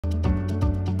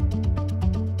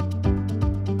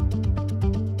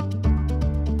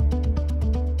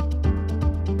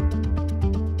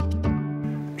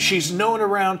She's known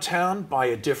around town by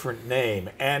a different name,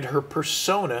 and her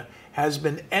persona has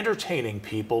been entertaining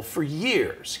people for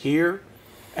years here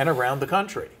and around the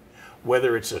country.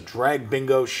 Whether it's a drag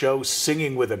bingo show,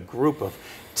 singing with a group of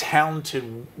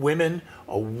talented women,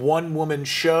 a one-woman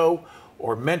show,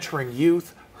 or mentoring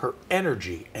youth, her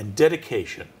energy and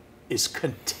dedication is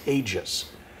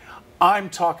contagious. I'm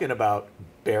talking about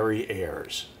Barry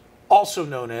Ayers, also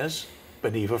known as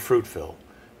Beneva Fruitville.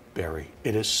 Barry,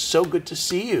 it is so good to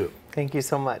see you. Thank you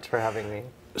so much for having me.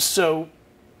 So,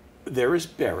 there is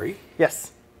Barry.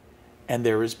 Yes. And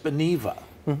there is Beneva.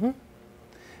 Mm-hmm.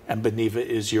 And Beneva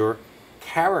is your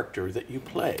character that you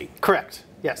play. Correct.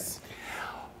 Yes.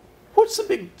 What's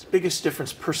the biggest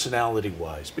difference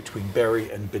personality-wise between Barry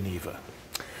and Beneva?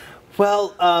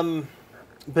 Well,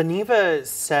 Beneva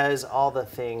says all the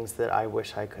things that I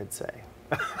wish I could say.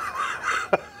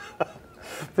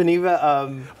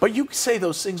 Beneva. But you say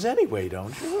those things anyway,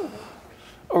 don't you?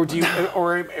 Or do you?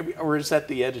 or is that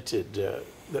the edited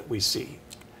that we see?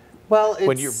 Well,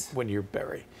 it's, when you're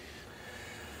Barry.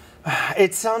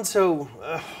 It sounds so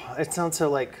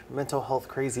like mental health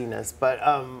craziness, but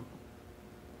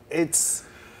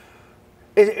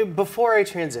before I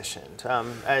transitioned,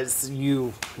 as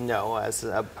you know, as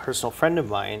a personal friend of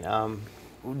mine,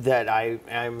 that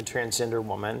I'm a transgender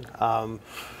woman,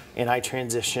 and I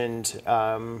transitioned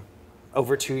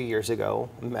over 2 years ago,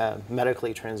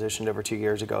 medically transitioned over 2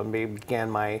 years ago, and began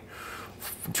my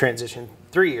transition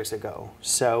 3 years ago.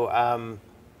 So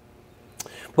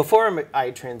before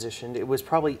I transitioned, it was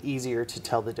probably easier to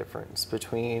tell the difference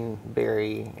between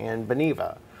Barry and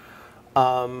Beneva.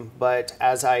 But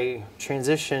as I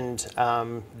transitioned,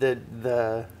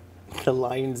 the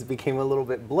lines became a little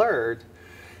bit blurred,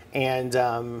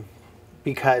 and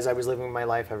because I was living my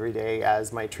life every day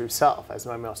as my true self, as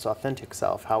my most authentic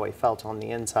self, how I felt on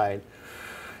the inside,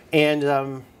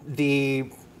 and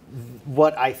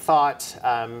what I thought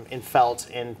and felt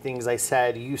and things I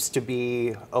said used to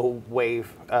be a way,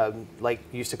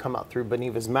 used to come out through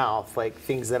Beneva's mouth, like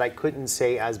things that I couldn't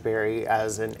say as Barry,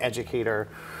 as an educator,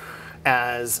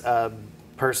 as a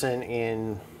person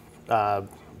in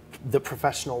the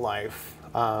professional life.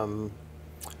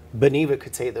 Beneva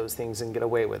could say those things and get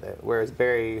away with it, whereas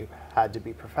Barry had to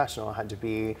be professional, had to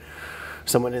be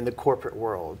someone in the corporate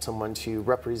world, someone to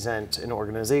represent an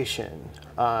organization.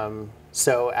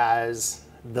 So as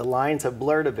the lines have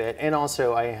blurred a bit, and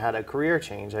also I had a career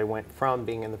change. I went from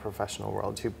being in the professional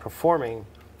world to performing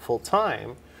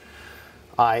full-time.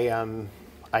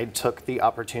 I took the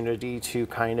opportunity to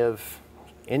kind of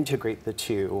integrate the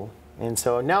two. And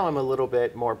so now I'm a little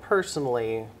bit more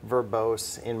personally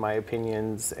verbose in my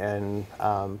opinions and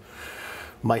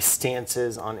my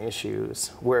stances on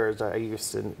issues, whereas I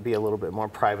used to be a little bit more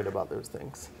private about those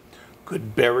things.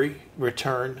 Could Barry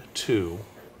return to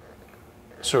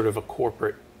sort of a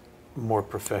corporate, more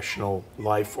professional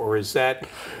life, or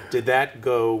did that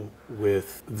go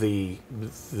with the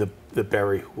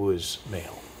Barry who is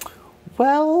male?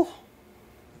 Well,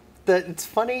 it's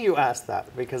funny you ask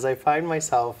that, because I find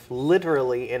myself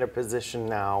literally in a position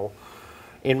now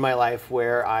in my life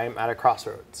where I'm at a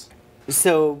crossroads.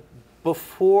 So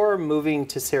before moving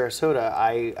to Sarasota,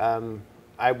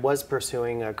 I was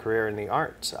pursuing a career in the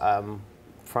arts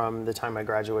from the time I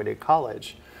graduated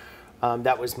college.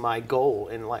 That was my goal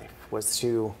in life, was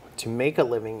to make a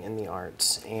living in the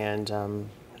arts, and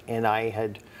I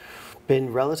had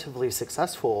been relatively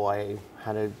successful. I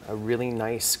had a really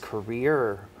nice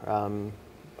career, a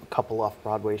couple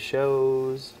off-Broadway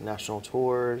shows, national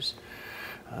tours,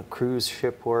 cruise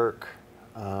ship work,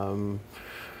 and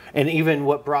even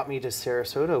what brought me to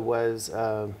Sarasota was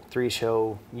a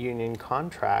 3-show union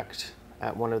contract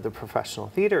at one of the professional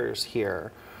theaters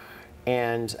here.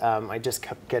 And I just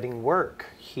kept getting work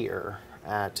here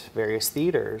at various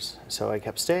theaters, so I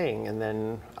kept staying. And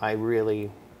then I really,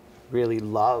 really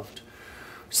loved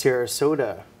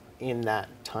Sarasota in that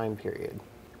time period.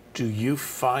 Do you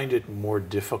find it more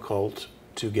difficult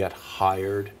to get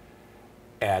hired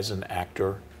as an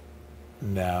actor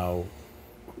now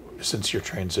since your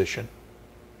transition?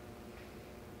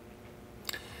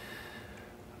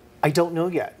 I don't know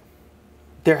yet.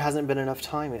 There hasn't been enough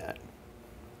time yet.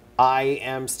 I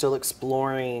am still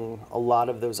exploring a lot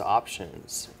of those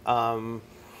options. I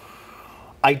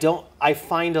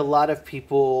find a lot of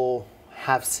people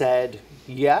have said,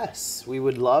 yes, we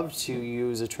would love to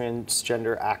use a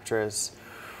transgender actress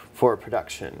for a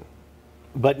production,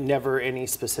 but never any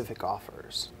specific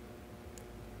offers.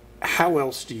 How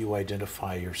else do you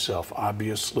identify yourself?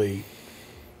 Obviously,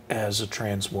 as a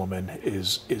trans woman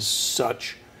is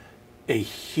such a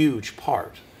huge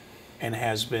part and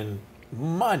has been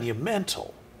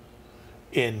monumental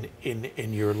in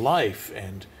your life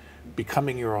and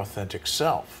becoming your authentic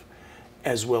self,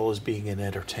 as well as being an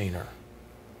entertainer.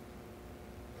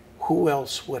 Who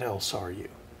else? What else are you?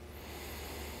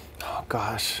 Oh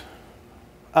gosh.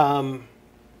 I've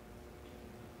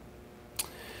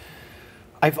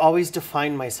always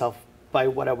defined myself by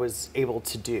what I was able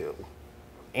to do.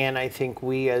 And I think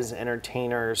we as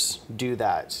entertainers do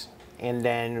that. And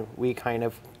then we kind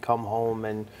of come home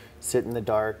and sit in the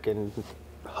dark and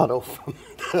huddle from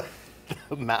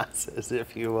the masses,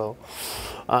 if you will.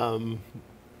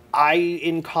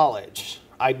 In college,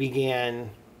 I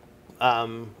began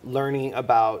learning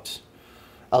about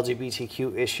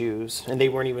LGBTQ issues, and they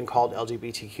weren't even called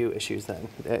LGBTQ issues then.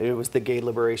 It was the Gay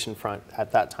Liberation Front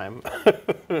at that time,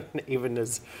 even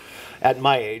as at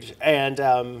my age,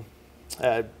 and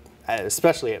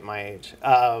especially at my age.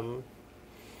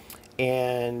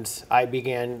 And I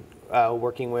began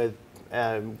working with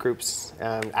groups,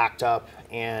 ACT UP,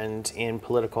 and in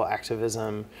political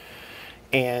activism,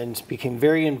 and became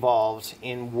very involved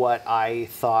in what I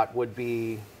thought would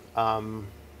be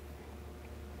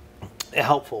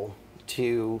helpful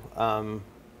to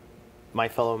my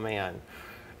fellow man.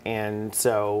 And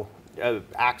so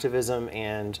activism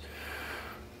and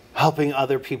helping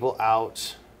other people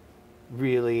out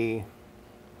really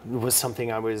was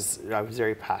something I was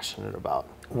very passionate about.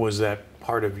 Was that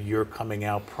part of your coming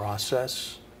out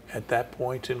process at that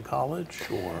point in college,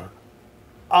 or?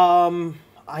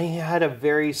 I had a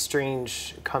very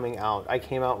strange coming out. I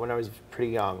came out when I was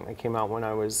pretty young. I came out when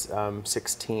I was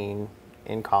 16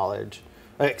 in college,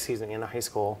 in high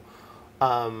school.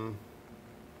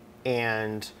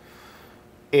 And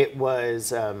it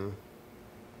was a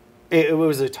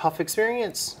tough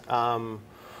experience.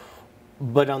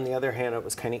 But on the other hand, it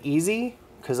was kind of easy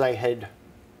because I had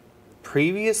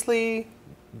previously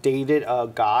dated a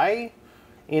guy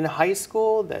in high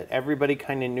school that everybody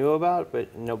kind of knew about,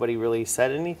 but nobody really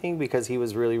said anything because he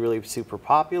was really, really super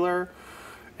popular.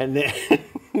 And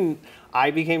then I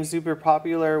became super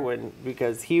popular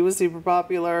because he was super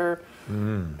popular.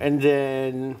 And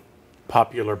then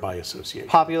Popular by association.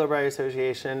 Popular by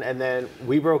association. And then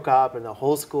we broke up and the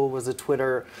whole school was a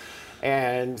Twitter.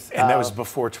 And that was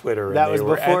before Twitter. That was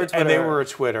before Twitter. And they were a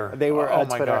Twitter. They were a my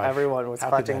Twitter. gosh. Everyone was How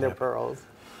could clutching that their happen?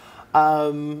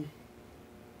 pearls.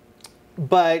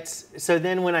 But so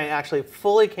then when I actually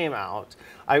fully came out,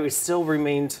 I was still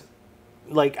remained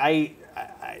like I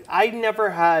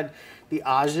never had the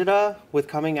agita with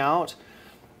coming out,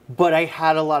 but I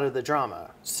had a lot of the drama.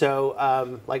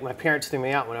 So like my parents threw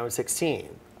me out when I was 16.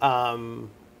 And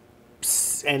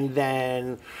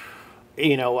then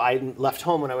I left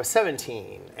home when I was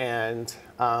 17, and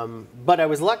but I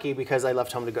was lucky because I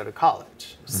left home to go to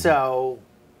college. Mm-hmm. So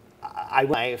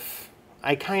I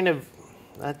kind of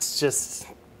that's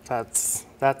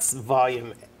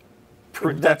volume.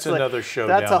 That's another show.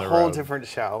 That's down a the whole road. different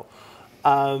show.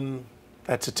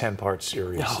 That's a 10-part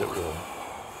series.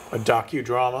 A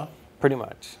docudrama. Pretty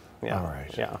much. Yeah. All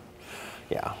right. Yeah.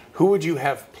 Yeah. Who would you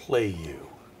have play you?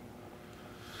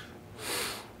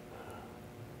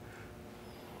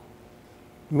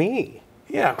 Me.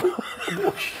 Yeah.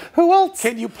 Who else?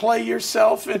 Can you play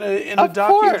yourself in a Of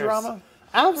docudrama? course.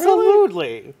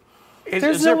 Absolutely. Really?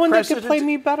 There's no one that could play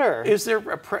me better. Is there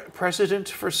a precedent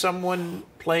for someone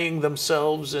playing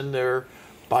themselves in their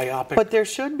biopic? But there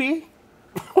should be.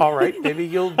 All right, maybe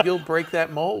you'll break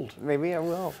that mold. Maybe I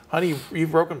will. Honey,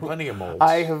 you've broken plenty of molds.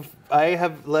 I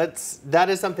have. That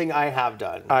is something I have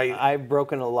done. I've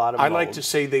broken a lot of molds. I like to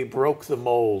say they broke the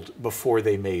mold before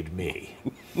they made me.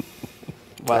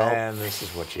 Well, and this is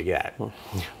what you get.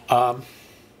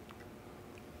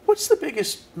 What's the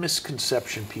biggest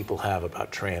misconception people have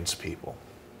about trans people?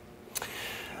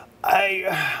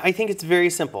 I think it's very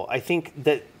simple. I think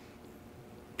that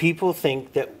people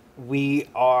think that we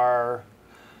are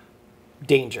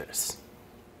dangerous,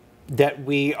 that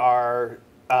we are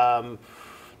that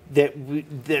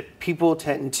people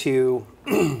tend to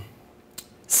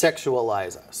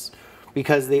sexualize us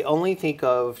because they only think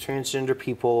of transgender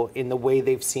people in the way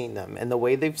they've seen them, and the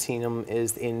way they've seen them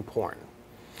is in porn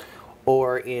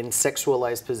or in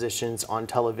sexualized positions on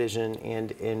television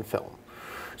and in film.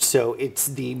 So it's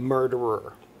the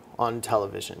murderer on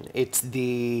television. It's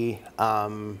the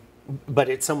but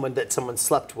it's someone that someone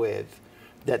slept with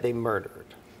that they murdered.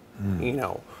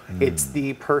 It's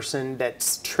the person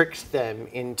that's tricked them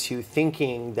into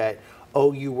thinking that,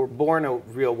 oh, you were born a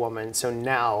real woman, so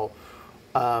now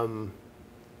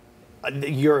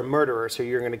you're a murderer, so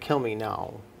you're going to kill me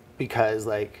now because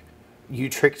you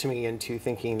tricked me into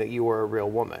thinking that you were a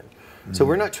real woman. So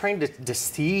we're not trying to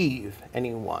deceive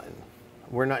anyone.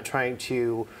 We're not trying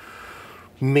to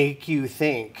make you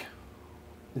think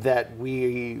that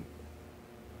we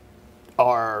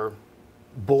are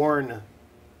born.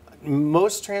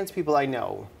 Most trans people I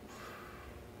know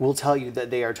will tell you that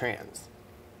they are trans.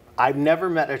 I've never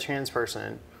met a trans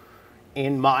person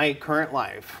in my current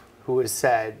life who is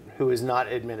not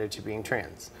admitted to being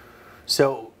trans.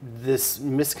 So this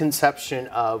misconception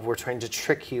of we're trying to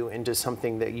trick you into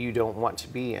something that you don't want to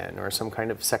be in, or some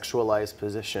kind of sexualized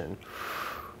position,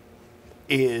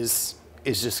 is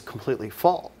just completely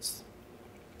false.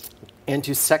 And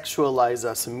to sexualize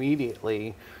us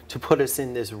immediately, to put us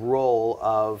in this role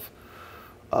of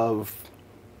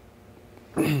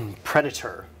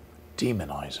predator,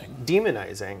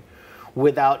 demonizing,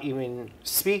 without even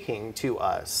speaking to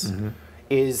us,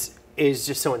 is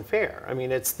just so unfair. I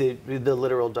mean, it's the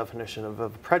literal definition of a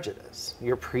prejudice.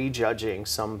 You're prejudging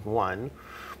someone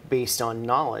based on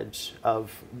knowledge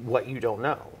of what you don't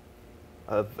know,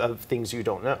 of things you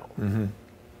don't know.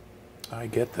 I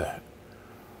get that.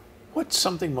 What's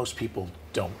something most people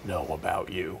don't know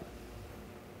about you?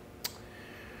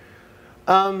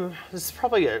 This is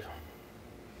probably a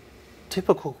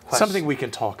typical question. Something we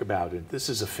can talk about. This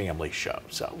is a family show,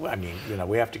 so I mean,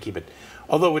 we have to keep it.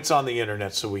 Although it's on the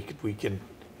internet, so we can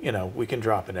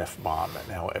drop an F-bomb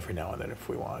every now and then if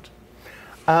we want.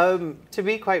 To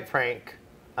be quite frank,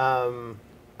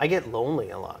 I get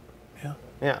lonely a lot. Yeah.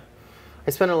 Yeah,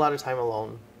 I spend a lot of time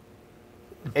alone.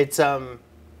 It's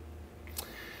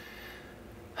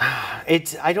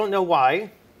I don't know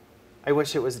why. I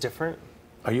wish it was different.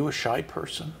 Are you a shy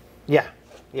person? Yeah.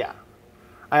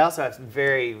 I also have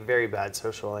very, very bad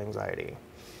social anxiety.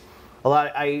 A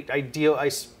lot. I deal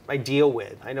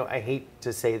with. I know. I hate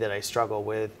to say that I struggle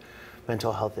with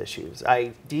mental health issues.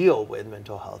 I deal with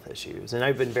mental health issues, and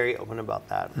I've been very open about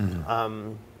that.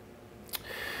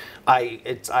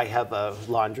 I have a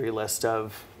laundry list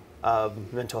of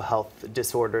mental health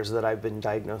disorders that I've been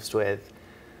diagnosed with,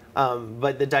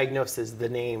 but the diagnosis, the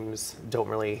names don't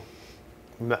really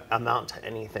amount to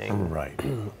anything. Right.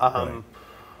 Right.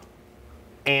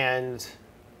 And,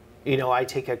 I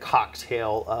take a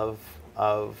cocktail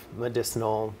of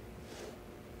medicinal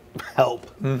help.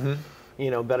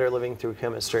 Better living through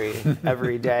chemistry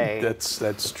every day.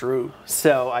 That's true.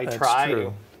 So I try,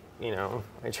 true.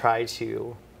 I try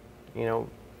to,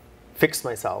 fix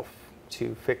myself,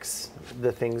 to fix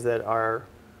the things that are.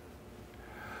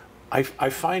 I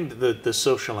find that the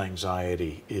social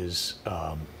anxiety is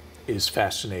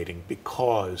fascinating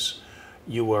because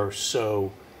you are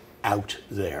so out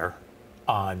there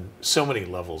on so many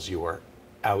levels. You are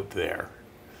out there.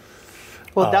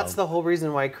 Well, that's the whole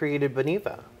reason why I created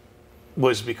Beneva.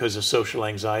 Was because of social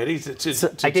anxiety?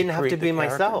 I didn't have to be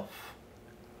myself.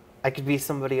 I could be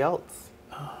somebody else.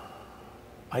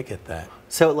 I get that.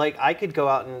 So, I could go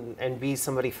out and be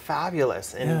somebody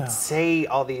fabulous and say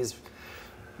all these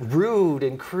rude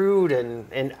and crude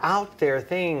and out there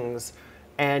things,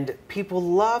 and people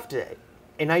loved it.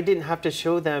 And I didn't have to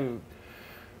show them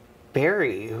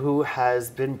Barry, who has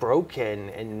been broken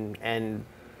and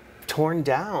torn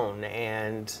down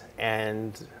and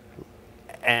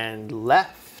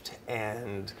left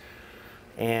and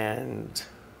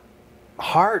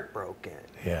heartbroken.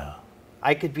 Yeah.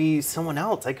 I could be someone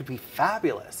else. I could be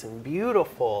fabulous and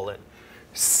beautiful and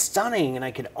stunning, and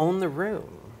I could own the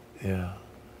room. Yeah.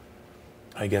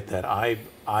 I get that.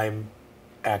 I'm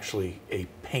actually a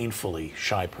painfully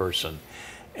shy person,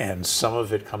 and some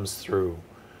of it comes through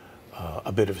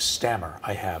a bit of a stammer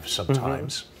I have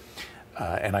sometimes.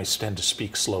 And I tend to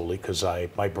speak slowly because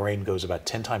my brain goes about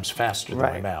 10 times faster than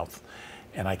my mouth,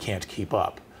 and I can't keep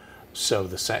up. So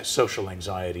the social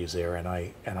anxiety is there, and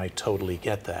I totally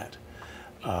get that.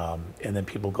 And then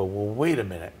people go, well, wait a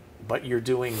minute, but you're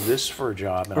doing this for a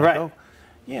job. And I go,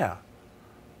 yeah,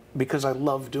 because I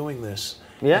love doing this.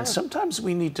 Yeah. And sometimes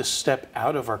we need to step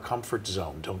out of our comfort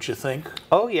zone, don't you think?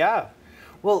 Oh, yeah.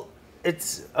 Well,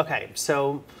 it's, okay,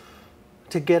 so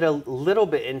to get a little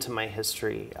bit into my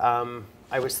history,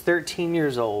 I was 13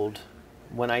 years old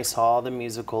when I saw the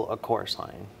musical A Chorus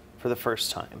Line for the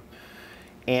first time,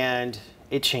 and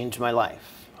it changed my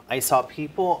life. I saw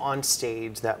people on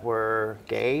stage that were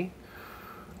gay.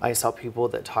 I saw people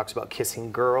that talked about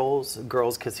kissing girls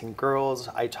kissing girls.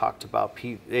 It talked about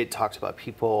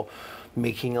people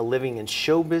making a living in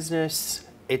show business.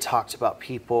 It talked about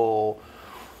people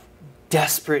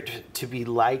desperate to be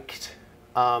liked,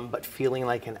 but feeling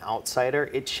like an outsider.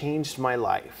 It changed my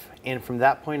life. And from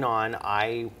that point on,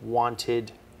 I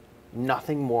wanted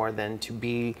nothing more than to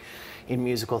be in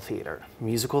musical theater.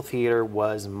 Musical theater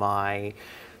was my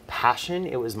passion.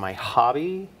 It was my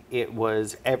hobby. It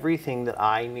was everything that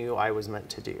I knew I was meant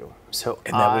to do. So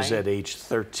that was at age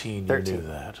 13, you knew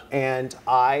that. And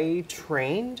I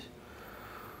trained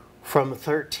from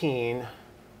 13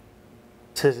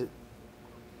 to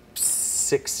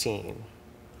 16,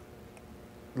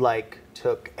 like,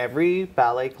 took every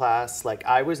ballet class. Like,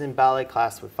 I was in ballet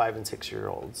class with 5 and 6 year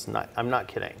olds. I'm not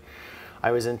kidding.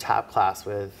 I was in tap class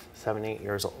with 7, 8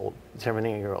 years old, 7,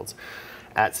 8 year olds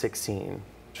at 16,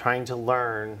 trying to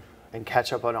learn and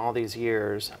catch up on all these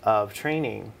years of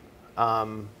training.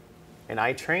 And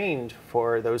I trained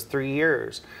for those 3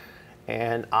 years,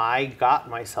 and I got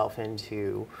myself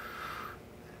into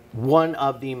one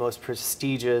of the most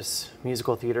prestigious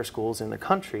musical theater schools in the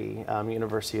country,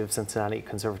 University of Cincinnati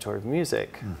Conservatory of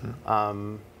Music.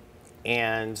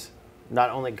 And not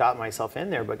only got myself in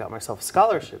there, but got myself a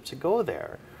scholarship to go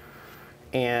there.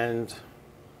 And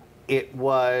it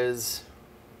was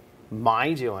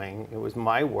my doing, it was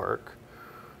my work,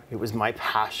 it was my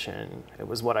passion, it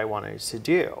was what I wanted to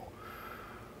do.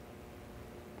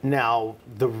 Now,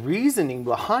 the reasoning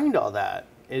behind all that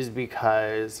is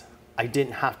because I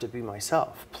didn't have to be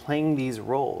myself. Playing these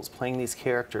roles, playing these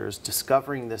characters,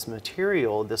 discovering this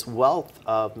material, this wealth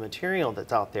of material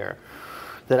that's out there,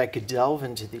 that I could delve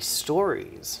into these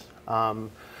stories,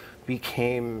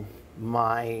 became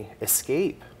my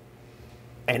escape.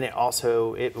 And it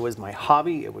was my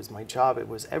hobby, it was my job, it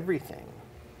was everything.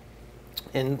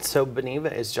 And so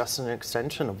Beneva is just an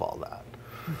extension of all that.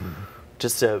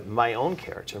 Just my own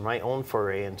character, my own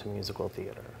foray into musical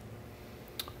theater.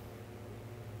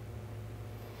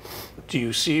 Do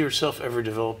you see yourself ever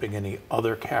developing any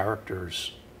other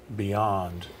characters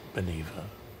beyond Beneva?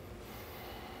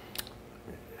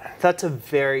 That's a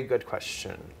very good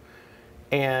question.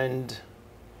 And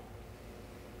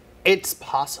it's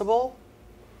possible.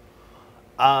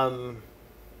 I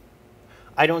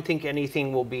don't think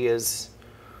anything will be as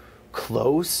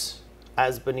close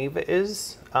as Beneva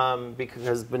is,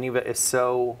 because Beneva is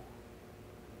so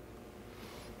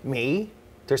me.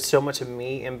 There's so much of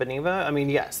me in Beneva. I mean,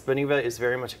 yes, Beneva is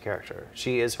very much a character.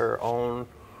 She is her own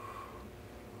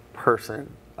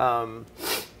person. And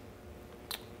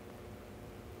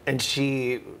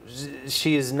she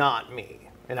is not me.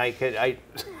 And I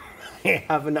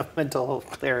have enough mental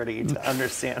clarity to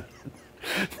understand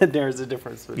that there's a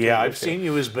difference between Yeah, the I've two. seen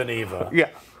you as Beneva. Yeah.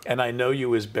 And I know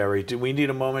you as Barry. Do we need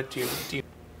a moment? Do you...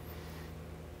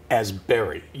 As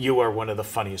Barry, you are one of the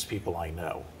funniest people I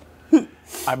know.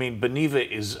 I mean, Beneva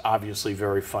is obviously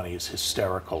very funny. It's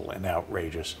hysterical and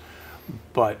outrageous.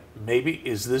 But maybe,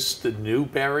 is this the new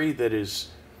Barry that is,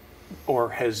 or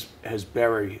has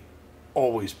Barry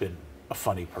always been a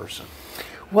funny person?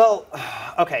 Well,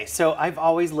 okay, so I've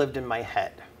always lived in my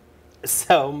head.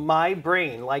 So my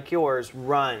brain, like yours,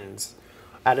 runs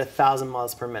at 1,000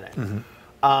 miles per minute.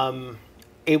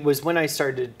 It was when I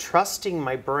started trusting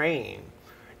my brain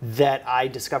that I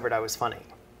discovered I was funny.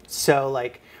 So,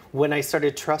 like, when I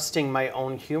started trusting my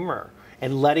own humor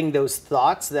and letting those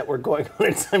thoughts that were going on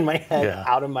inside my head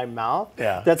out of my mouth,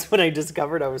 that's when I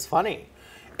discovered I was funny.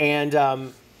 And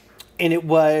it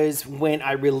was when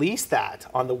I released that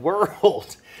on the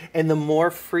world, and the more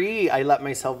free I let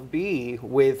myself be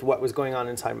with what was going on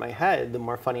inside my head, the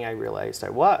more funny I realized I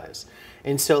was.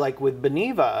 And so, like, with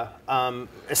Beneva,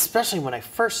 especially when I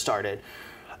first started,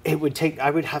 I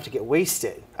would have to get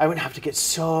wasted. I would have to get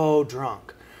so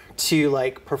drunk to,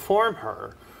 like, perform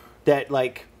her, that,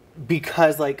 like,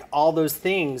 because, like, all those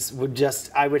things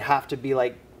I would have to be,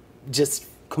 like, just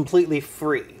completely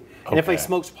free. And if I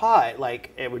smoked pot,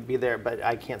 like, it would be there, but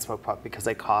I can't smoke pot because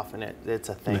I cough and it's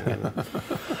a thing. And,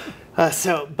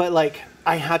 but, like,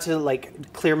 I had to,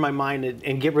 like, clear my mind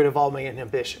and get rid of all my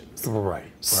inhibitions. Right.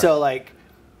 So, like,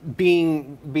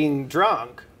 being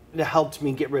drunk helped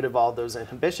me get rid of all those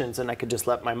inhibitions, and I could just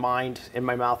let my mind and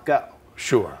my mouth go.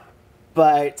 Sure.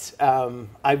 But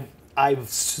I've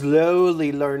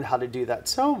slowly learned how to do that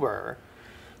sober,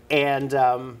 and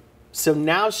so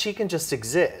now she can just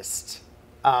exist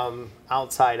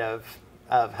outside of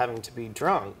having to be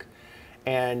drunk.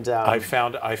 And I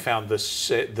found the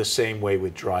same way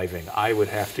with driving. I would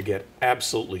have to get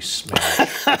absolutely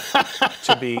smashed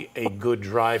to be a good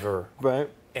driver. Right.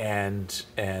 And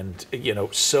you know,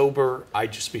 sober,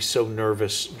 I'd just be so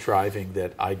nervous driving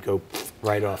that I'd go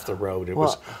right off the road.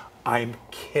 I'm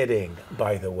kidding,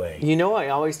 by the way. You know, I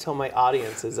always tell my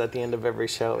audiences at the end of every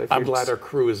show. I'm glad our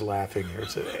crew is laughing here.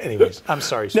 So anyways, I'm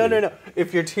sorry, Steve. No.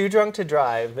 If you're too drunk to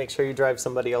drive, make sure you drive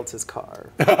somebody else's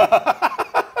car.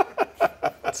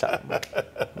 So,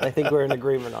 I think we're in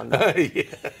agreement on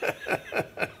that.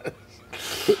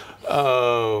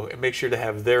 Oh, and make sure to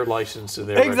have their license and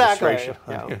their registration.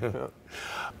 Yeah.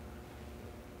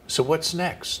 So what's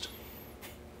next?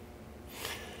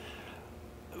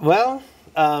 Well,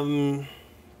 to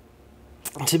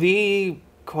be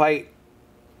quite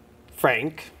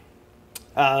frank,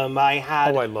 I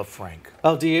had. Oh, I love Frank.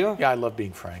 Oh, do you? Yeah, I love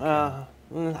being Frank. Yeah.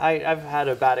 I've had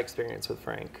a bad experience with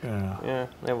Frank. Yeah. Yeah,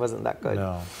 it wasn't that good.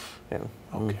 No. Yeah.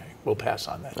 Okay, we'll pass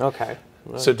on that. Okay.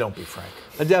 So don't be Frank.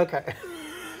 Okay.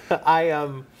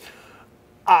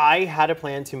 I had a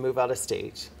plan to move out of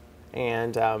state,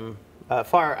 and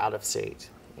far out of state,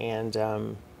 and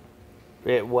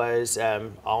it was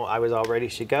I was all ready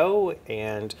to go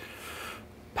and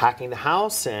packing the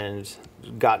house and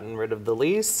gotten rid of the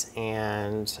lease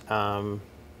and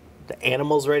the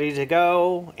animals ready to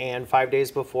go. And 5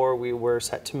 days before we were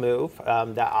set to move,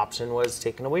 that option was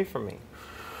taken away from me.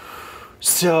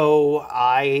 So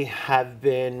I have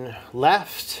been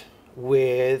left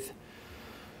with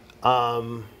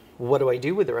what do I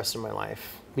do with the rest of my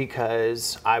life?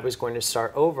 Because I was going to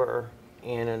start over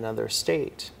in another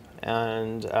state.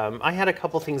 And I had a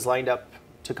couple things lined up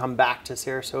to come back to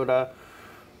Sarasota.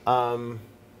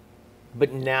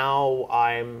 But now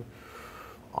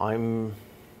I'm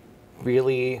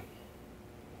really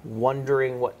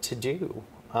wondering what to do.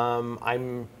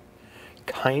 I'm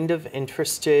kind of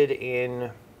interested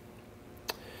in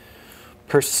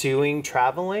pursuing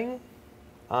traveling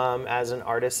as an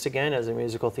artist again, as a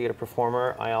musical theater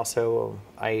performer.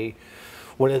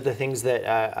 One of the things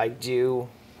that I do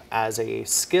as a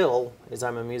skill is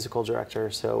I'm a musical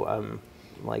director. So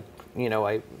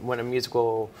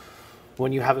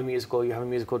when you have a musical, you have a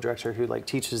musical director who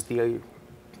teaches the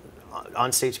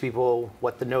on-stage people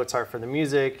what the notes are for the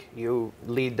music. You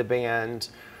lead the band.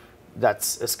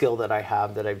 That's a skill that I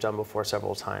have that I've done before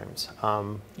several times.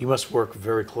 You must work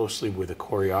very closely with a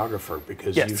choreographer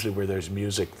because Yes. usually where there's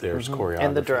music, there's choreography.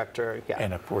 And the director, yeah.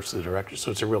 And of course the director.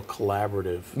 So it's a real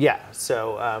collaborative. Yeah,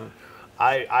 so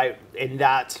I in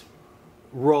that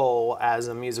role as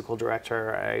a musical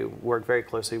director, I work very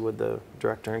closely with the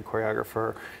director and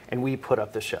choreographer, and we put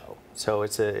up the show. So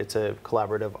it's a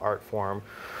collaborative art form.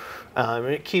 And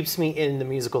it keeps me in the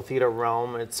musical theater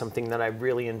realm. It's something that I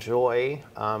really enjoy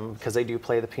because I do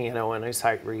play the piano and I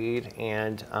sight read,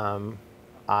 and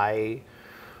I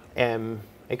am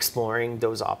exploring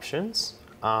those options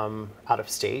out of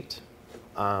state.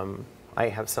 I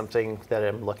have something that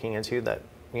I'm looking into that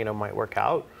might work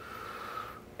out.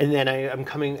 And then I'm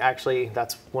coming, actually,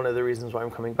 that's one of the reasons why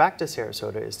I'm coming back to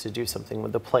Sarasota is to do something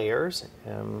with the Players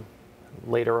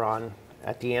later on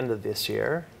at the end of this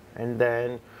year. And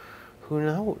then, who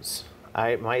knows?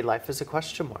 My life is a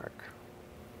question mark.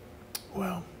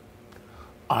 Well,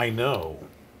 I know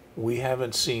we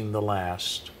haven't seen the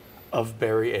last of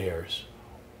Barry Ayers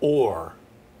or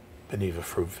Beneva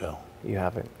Fruitville. You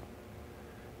haven't.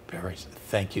 Barry,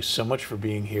 thank you so much for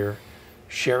being here,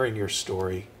 sharing your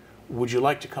story. Would you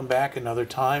like to come back another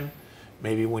time?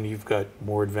 Maybe when you've got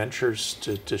more adventures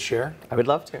to share? I would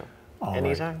love to. All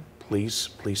Anytime. Right.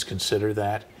 Please consider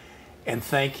that. And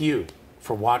thank you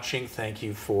for watching. Thank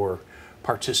you for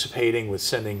participating with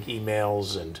sending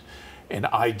emails and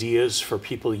ideas for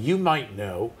people you might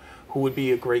know who would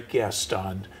be a great guest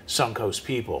on Suncoast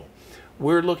People.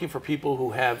 We're looking for people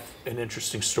who have an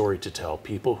interesting story to tell,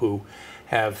 people who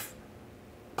have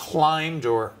climbed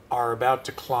or are about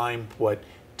to climb what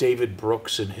David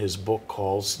Brooks in his book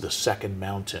calls the second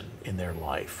mountain in their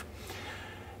life.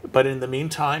 But in the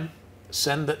meantime,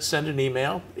 send an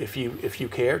email if you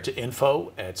care to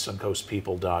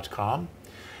info@suncoastpeople.com.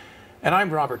 And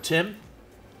I'm Robert Tim.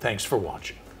 Thanks for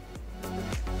watching.